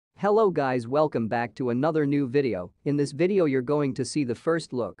Hello guys, welcome back to another new video. In this video you're going to see the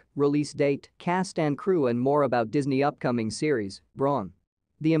first look, release date, cast and crew and more about Disney upcoming series, Brawn.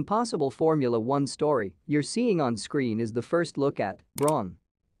 The impossible Formula 1 story you're seeing on screen is the first look at Brawn.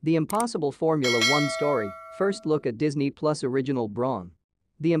 The impossible Formula 1 story, first look at Disney Plus original Brawn.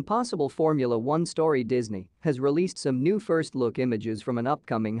 The impossible Formula 1 story. Disney has released some new first look images from an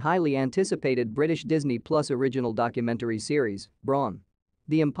upcoming highly anticipated British Disney Plus original documentary series, Brawn.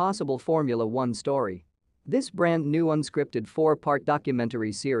 The Impossible Formula 1 story. This brand new unscripted 4-part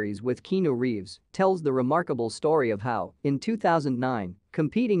documentary series with Keanu Reeves tells the remarkable story of how, in 2009,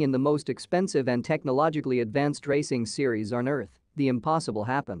 competing in the most expensive and technologically advanced racing series on Earth, the impossible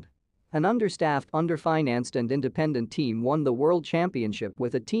happened. An understaffed, underfinanced and independent team won the world championship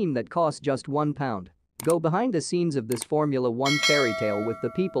with a team that cost just £1. Go behind the scenes of this Formula 1 fairy tale with the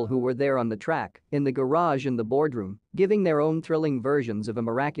people who were there on the track, in the garage and the boardroom, giving their own thrilling versions of a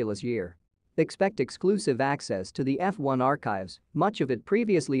miraculous year. Expect exclusive access to the F1 archives, much of it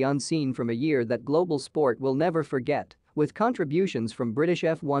previously unseen from a year that global sport will never forget, with contributions from British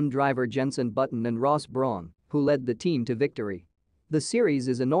F1 driver Jenson Button and Ross Brawn, who led the team to victory. The series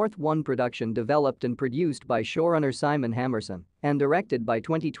is a North One production developed and produced by showrunner Simon Hammerson and directed by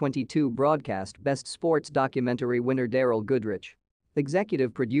 2022 Broadcast Best Sports Documentary winner Daryl Goodrich.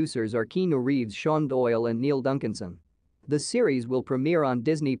 Executive producers are Keanu Reeves, Sean Doyle and Neil Duncanson. The series will premiere on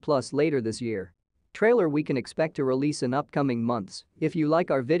Disney Plus later this year. Trailer we can expect to release in upcoming months. If you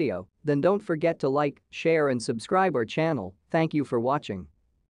like our video, then don't forget to like, share and subscribe our channel. Thank you for watching.